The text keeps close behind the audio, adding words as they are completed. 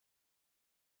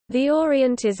The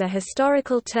Orient is a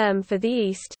historical term for the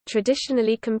East,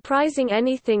 traditionally comprising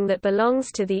anything that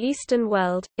belongs to the Eastern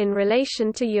world, in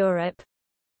relation to Europe.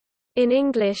 In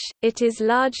English, it is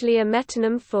largely a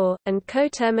metonym for, and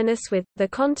coterminous with, the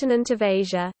continent of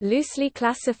Asia, loosely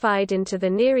classified into the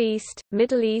Near East,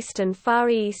 Middle East and Far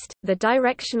East, the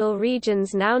directional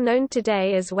regions now known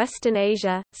today as Western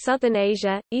Asia, Southern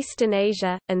Asia, Eastern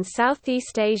Asia, and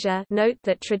Southeast Asia. Note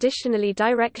that traditionally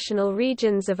directional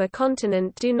regions of a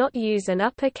continent do not use an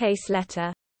uppercase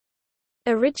letter.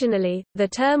 Originally, the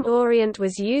term Orient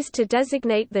was used to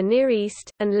designate the Near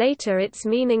East, and later its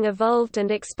meaning evolved and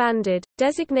expanded,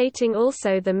 designating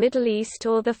also the Middle East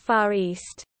or the Far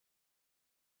East.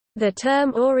 The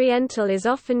term Oriental is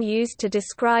often used to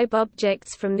describe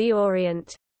objects from the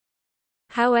Orient.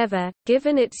 However,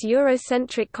 given its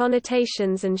Eurocentric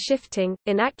connotations and shifting,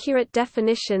 inaccurate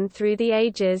definition through the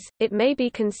ages, it may be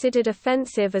considered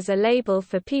offensive as a label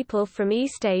for people from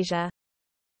East Asia.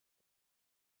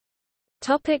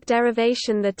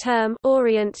 Derivation. The term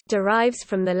Orient derives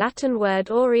from the Latin word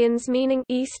oriens meaning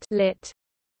east, lit.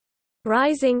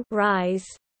 Rising, rise.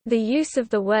 The use of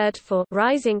the word for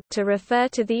rising to refer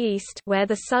to the east where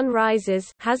the sun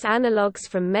rises has analogues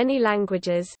from many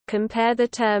languages. Compare the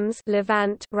terms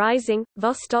Levant rising,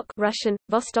 Vostok Russian,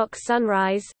 Vostok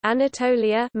sunrise,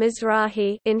 Anatolia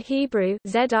Mizrahi in Hebrew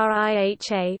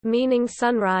Zriha meaning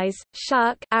sunrise,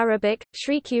 Sharq Arabic,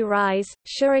 Shriku rise,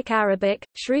 Shurik Arabic,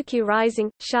 Shruku rising,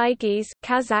 Shaigiz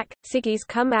Kazakh, Sigiz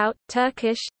come out,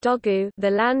 Turkish, Dogu the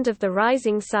land of the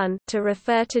rising sun to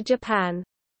refer to Japan.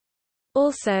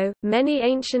 Also, many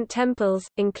ancient temples,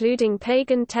 including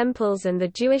pagan temples and the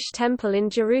Jewish temple in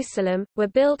Jerusalem, were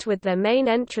built with their main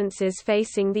entrances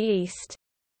facing the east.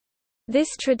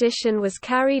 This tradition was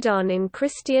carried on in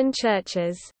Christian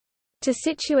churches. To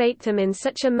situate them in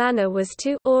such a manner was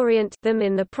to orient them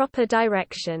in the proper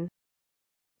direction.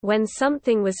 When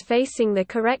something was facing the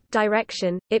correct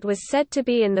direction, it was said to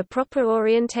be in the proper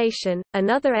orientation.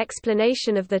 Another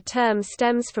explanation of the term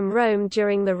stems from Rome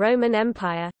during the Roman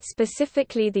Empire,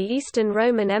 specifically the Eastern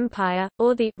Roman Empire,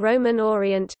 or the Roman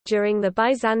Orient, during the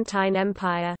Byzantine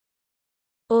Empire.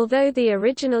 Although the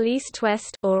original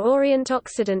east-west or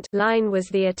Orient-Occident line was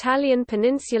the Italian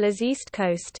peninsula's east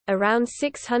coast, around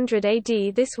 600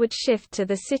 AD this would shift to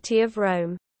the city of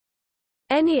Rome.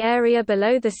 Any area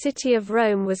below the city of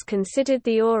Rome was considered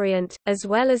the Orient, as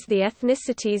well as the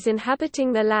ethnicities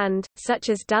inhabiting the land, such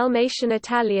as Dalmatian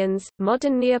Italians,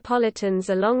 modern Neapolitans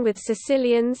along with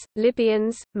Sicilians,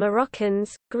 Libyans,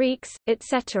 Moroccans, Greeks,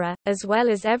 etc., as well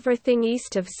as everything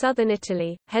east of southern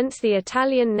Italy, hence the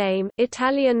Italian name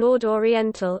Italia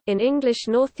Nord-Oriental in English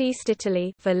Northeast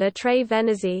Italy for Le Tre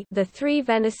Venezi the Three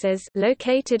Venices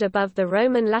located above the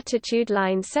Roman latitude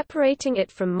line separating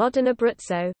it from modern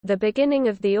Abruzzo, the beginning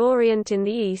of the Orient in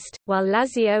the east, while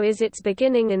Lazio is its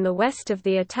beginning in the west of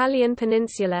the Italian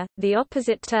peninsula. The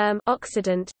opposite term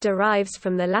Occident derives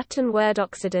from the Latin word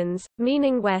occidens,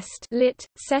 meaning west, lit.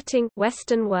 Setting,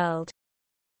 Western world.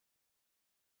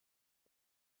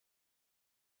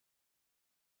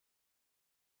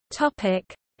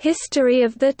 Topic: History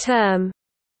of the term.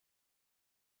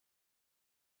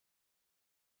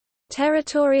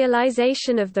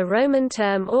 Territorialization of the Roman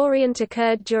term Orient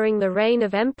occurred during the reign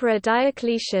of Emperor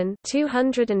Diocletian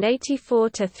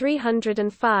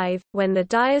 284–305, when the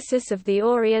Diocese of the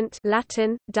Orient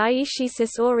Latin,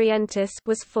 Dioecesis Orientis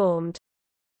was formed.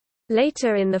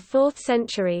 Later in the 4th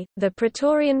century, the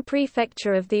Praetorian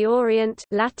Prefecture of the Orient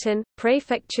Latin,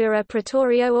 Praefectura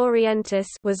Praetorio Orientis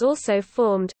was also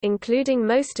formed, including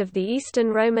most of the Eastern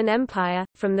Roman Empire,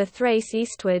 from the Thrace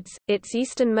eastwards. Its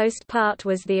easternmost part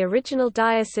was the original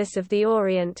Diocese of the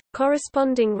Orient,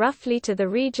 corresponding roughly to the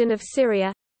region of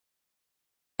Syria.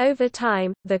 Over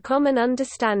time, the common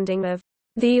understanding of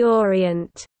the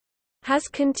Orient has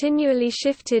continually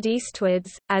shifted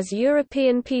eastwards, as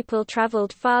European people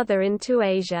traveled farther into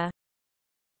Asia.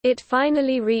 It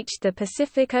finally reached the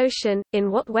Pacific Ocean,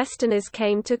 in what Westerners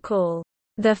came to call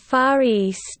the Far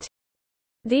East.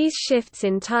 These shifts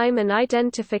in time and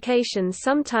identification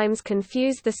sometimes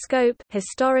confuse the scope,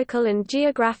 historical and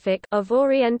geographic, of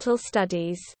Oriental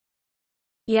studies.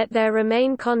 Yet there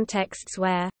remain contexts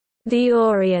where the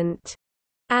Orient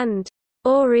and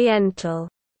Oriental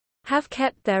have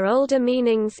kept their older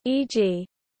meanings, e.g.,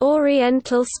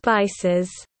 Oriental spices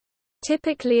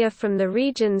typically are from the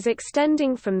regions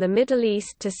extending from the Middle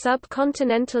East to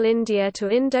subcontinental India to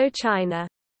Indochina.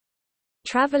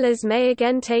 Travelers may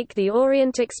again take the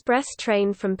Orient Express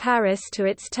train from Paris to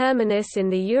its terminus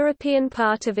in the European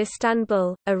part of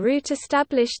Istanbul, a route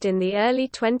established in the early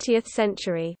 20th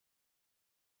century.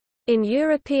 In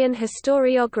European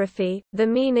historiography, the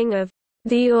meaning of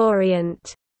the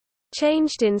Orient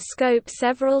changed in scope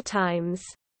several times.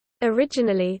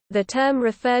 Originally, the term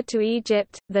referred to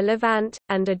Egypt, the Levant,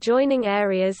 and adjoining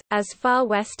areas, as far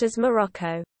west as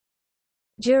Morocco.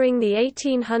 During the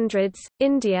 1800s,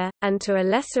 India, and to a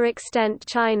lesser extent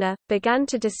China, began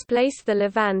to displace the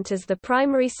Levant as the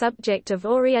primary subject of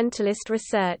Orientalist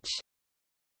research.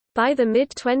 By the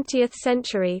mid-20th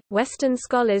century, Western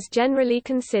scholars generally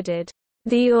considered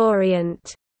the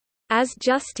Orient as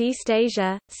just East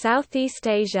Asia, Southeast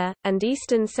Asia, and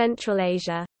Eastern Central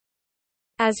Asia.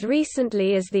 As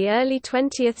recently as the early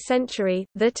 20th century,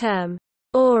 the term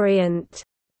Orient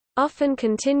often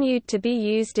continued to be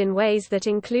used in ways that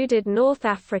included North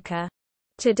Africa.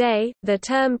 Today, the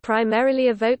term primarily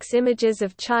evokes images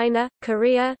of China,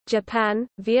 Korea, Japan,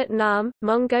 Vietnam,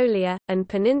 Mongolia, and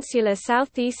peninsular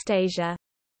Southeast Asia.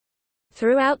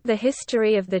 Throughout the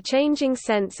history of the changing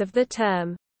sense of the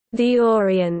term, the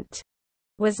Orient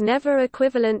was never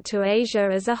equivalent to Asia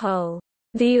as a whole.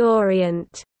 The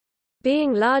Orient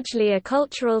being largely a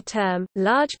cultural term,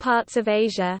 large parts of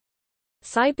Asia,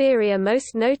 Siberia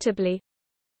most notably,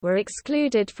 were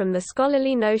excluded from the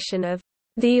scholarly notion of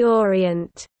the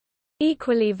Orient.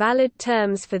 Equally valid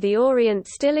terms for the Orient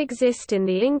still exist in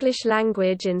the English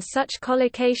language in such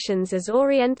collocations as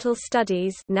Oriental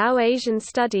Studies, now Asian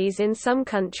Studies in some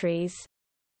countries.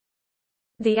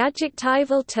 The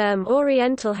adjectival term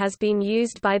Oriental has been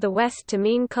used by the West to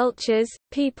mean cultures,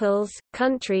 peoples,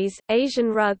 countries, Asian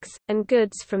rugs, and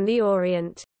goods from the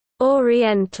Orient.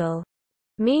 Oriental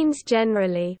means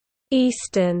generally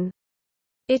Eastern.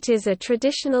 It is a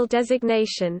traditional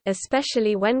designation,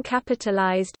 especially when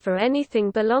capitalized, for anything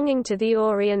belonging to the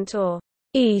Orient or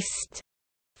East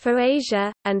for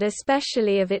Asia, and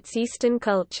especially of its Eastern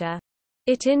culture.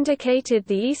 It indicated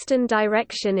the eastern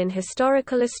direction in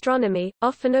historical astronomy,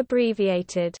 often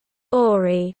abbreviated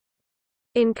Ori.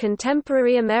 In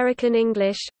contemporary American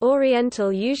English,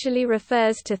 Oriental usually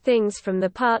refers to things from the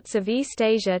parts of East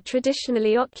Asia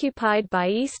traditionally occupied by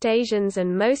East Asians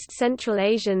and most Central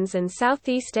Asians and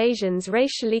Southeast Asians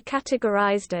racially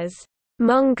categorized as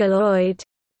Mongoloid.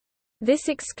 This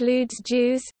excludes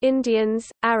Jews,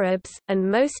 Indians, Arabs, and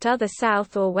most other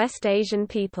South or West Asian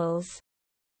peoples.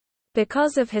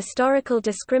 Because of historical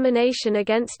discrimination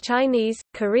against Chinese,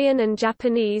 Korean and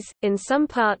Japanese, in some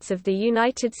parts of the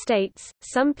United States,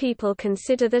 some people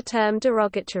consider the term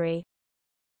derogatory.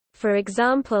 For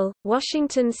example,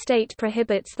 Washington state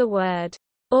prohibits the word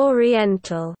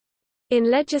Oriental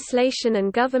in legislation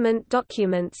and government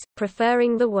documents,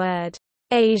 preferring the word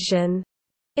Asian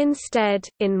instead.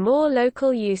 In more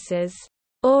local uses,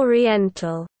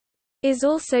 Oriental is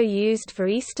also used for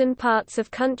eastern parts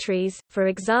of countries, for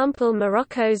example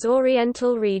Morocco's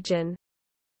Oriental region.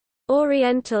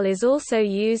 Oriental is also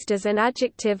used as an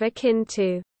adjective akin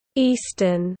to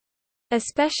Eastern,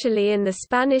 especially in the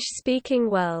Spanish-speaking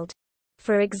world.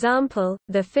 For example,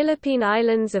 the Philippine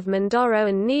islands of Mindoro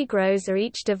and Negros are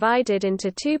each divided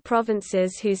into two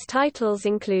provinces whose titles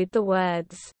include the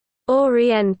words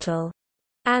Oriental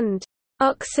and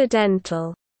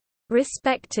Occidental,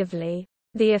 respectively.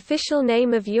 The official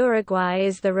name of Uruguay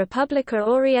is the República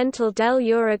Oriental del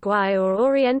Uruguay or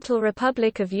Oriental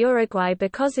Republic of Uruguay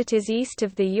because it is east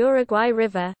of the Uruguay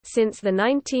River. Since the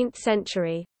 19th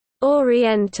century,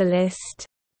 Orientalist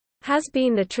has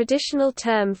been the traditional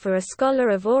term for a scholar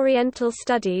of Oriental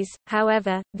studies.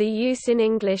 However, the use in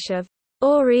English of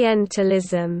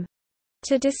Orientalism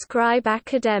to describe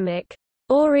academic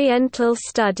Oriental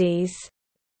studies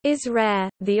is rare.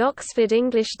 The Oxford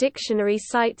English Dictionary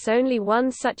cites only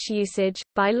one such usage,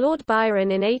 by Lord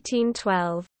Byron in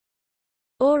 1812.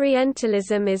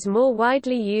 Orientalism is more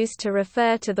widely used to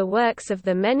refer to the works of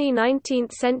the many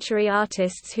 19th-century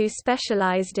artists who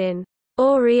specialized in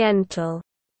Oriental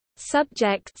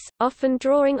subjects, often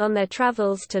drawing on their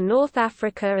travels to North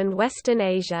Africa and Western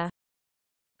Asia.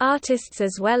 Artists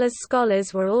as well as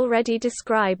scholars were already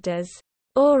described as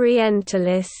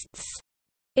Orientalists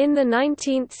in the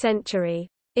 19th century.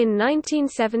 In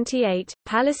 1978,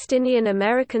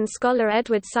 Palestinian-American scholar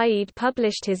Edward Said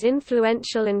published his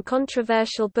influential and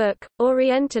controversial book,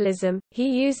 Orientalism. He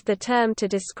used the term to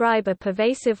describe a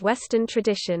pervasive Western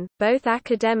tradition, both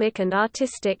academic and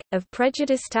artistic, of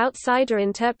prejudiced outsider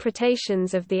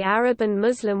interpretations of the Arab and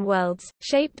Muslim worlds,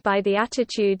 shaped by the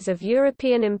attitudes of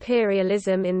European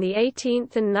imperialism in the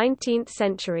 18th and 19th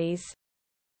centuries.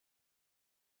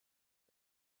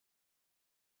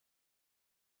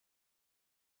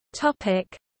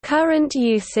 Current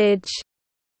usage.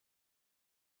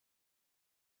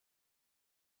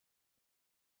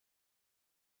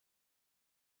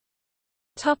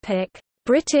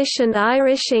 British and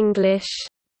Irish English.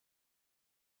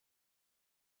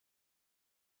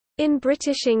 In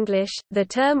British English, the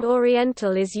term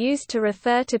Oriental is used to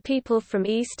refer to people from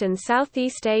East and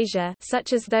Southeast Asia,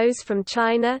 such as those from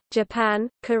China, Japan,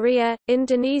 Korea,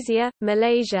 Indonesia,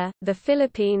 Malaysia, the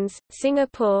Philippines,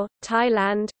 Singapore,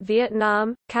 Thailand,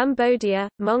 Vietnam, Cambodia,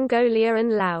 Mongolia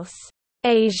and Laos.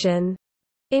 Asian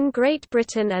in Great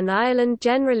Britain and Ireland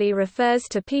generally refers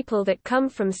to people that come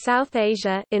from South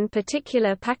Asia, in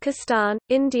particular Pakistan,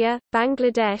 India,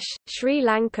 Bangladesh, Sri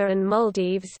Lanka and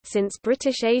Maldives, since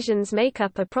British Asians make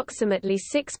up approximately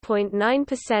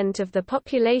 6.9% of the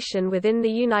population within the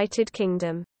United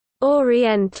Kingdom.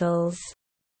 Orientals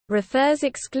refers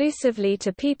exclusively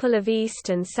to people of East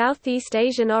and Southeast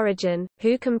Asian origin,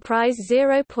 who comprise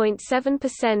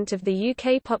 0.7% of the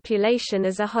UK population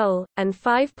as a whole, and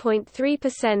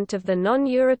 5.3% of the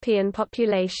non-European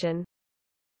population.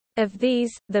 Of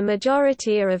these, the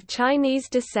majority are of Chinese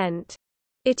descent.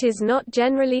 It is not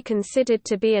generally considered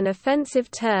to be an offensive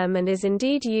term and is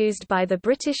indeed used by the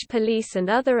British police and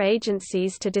other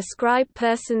agencies to describe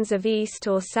persons of East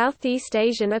or Southeast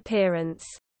Asian appearance.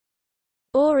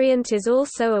 Orient is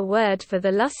also a word for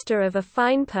the luster of a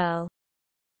fine pearl.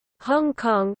 Hong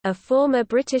Kong, a former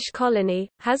British colony,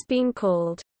 has been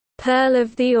called Pearl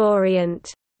of the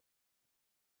Orient.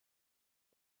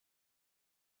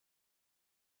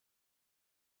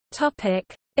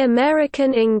 Topic: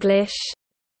 American English.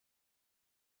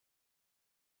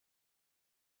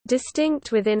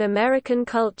 Distinct within American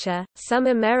culture, some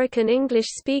American English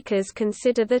speakers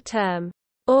consider the term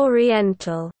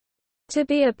Oriental to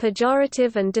be a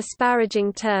pejorative and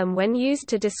disparaging term when used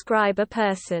to describe a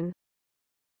person.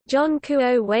 John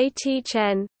Kuo Wei T.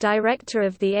 Chen, director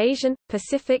of the Asian,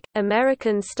 Pacific,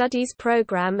 American Studies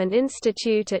Program and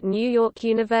Institute at New York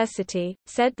University,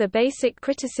 said the basic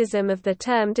criticism of the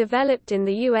term developed in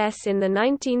the U.S. in the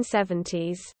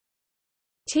 1970s.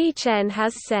 T. Chen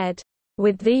has said,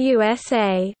 "With the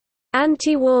USA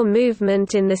anti-war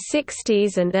movement in the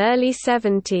 60s and early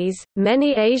 70s,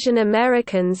 many Asian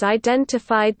Americans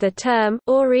identified the term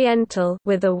Oriental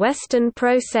with a Western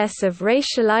process of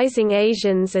racializing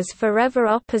Asians as forever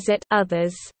opposite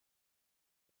others."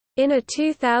 In a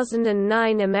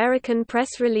 2009 American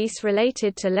press release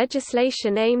related to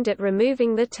legislation aimed at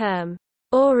removing the term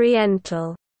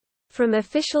Oriental from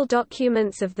official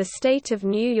documents of the state of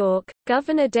New York,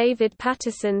 Governor David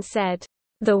Paterson said,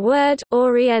 "The word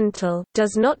Oriental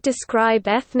does not describe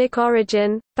ethnic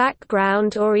origin,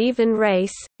 background or even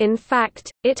race, in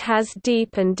fact, it has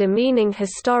deep and demeaning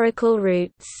historical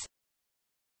roots."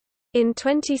 In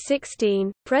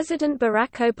 2016, President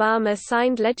Barack Obama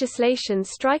signed legislation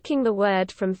striking the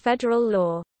word from federal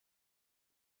law.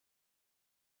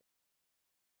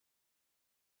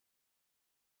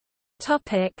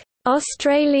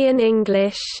 Australian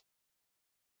English.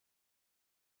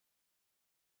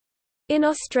 In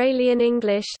Australian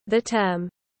English, the term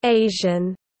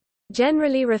Asian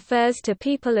generally refers to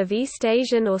people of East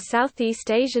Asian or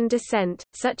Southeast Asian descent,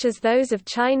 such as those of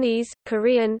Chinese,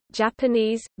 Korean,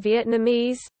 Japanese,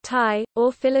 Vietnamese, Thai,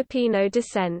 or Filipino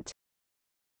descent.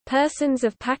 Persons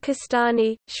of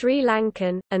Pakistani, Sri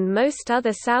Lankan, and most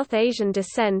other South Asian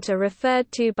descent are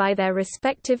referred to by their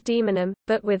respective demonym,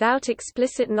 but without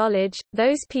explicit knowledge,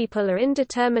 those people are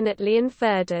indeterminately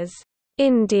inferred as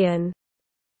Indian.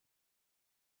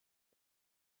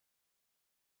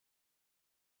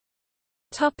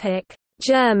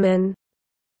 German.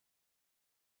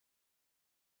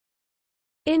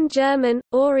 In German,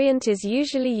 Orient is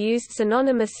usually used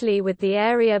synonymously with the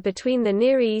area between the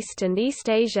Near East and East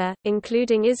Asia,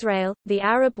 including Israel, the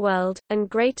Arab world, and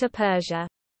Greater Persia.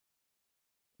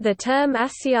 The term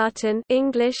Asiaten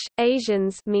English,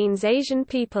 Asians means Asian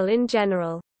people in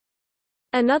general.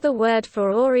 Another word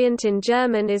for Orient in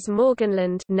German is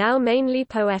Morgenland, now mainly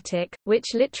poetic,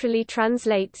 which literally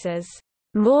translates as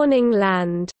morning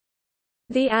land.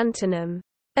 The antonym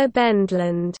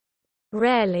Abendland,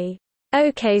 rarely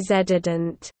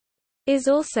Okzedident, is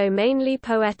also mainly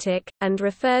poetic, and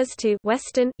refers to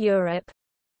Western Europe.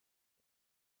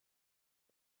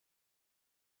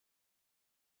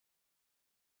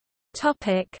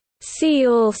 See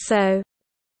also: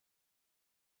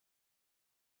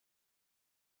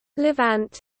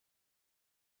 Levant,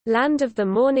 Land of the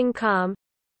Morning Calm,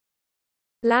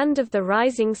 Land of the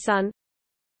Rising Sun,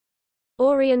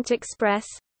 Orient Express,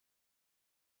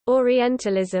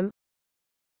 Orientalism,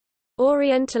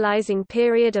 Orientalizing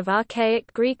period of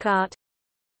archaic Greek art,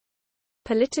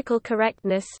 Political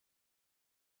correctness,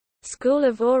 School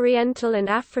of Oriental and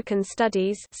African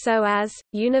Studies SOAS,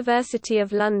 University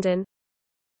of London,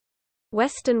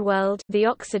 Western world, the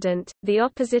Occident, the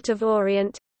opposite of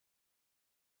Orient,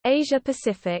 Asia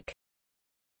Pacific.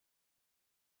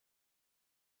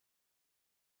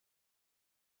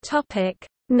 Topic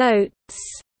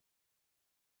Notes.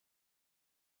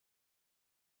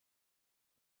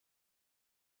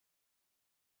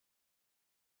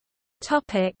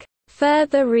 Topic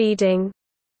Further reading.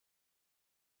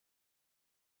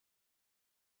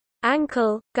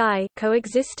 Ankle, Guy.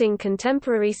 Coexisting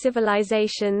Contemporary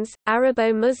Civilizations,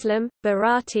 Arabo-Muslim,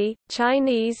 Bharati,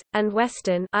 Chinese, and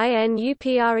Western.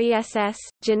 INUPRESS,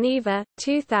 Geneva,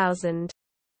 2000.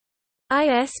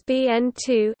 ISBN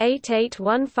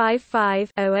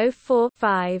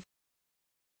 2-88155-004-5.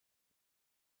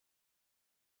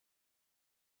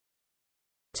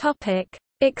 Topic: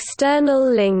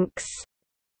 External links.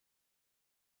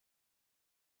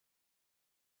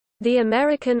 The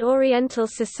American Oriental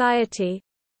Society,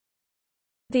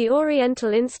 the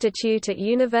Oriental Institute at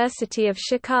University of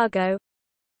Chicago,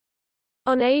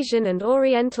 On Asian and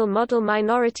Oriental Model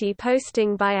Minority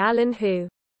posting by Alan Hu,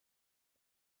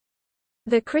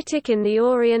 The Critic in the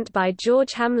Orient by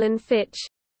George Hamlin Fitch,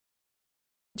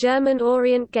 German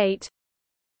Orient Gate,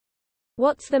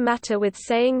 What's the Matter with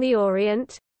Saying the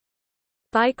Orient?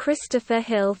 By Christopher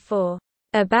Hill for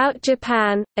About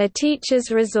Japan, a Teacher's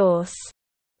Resource.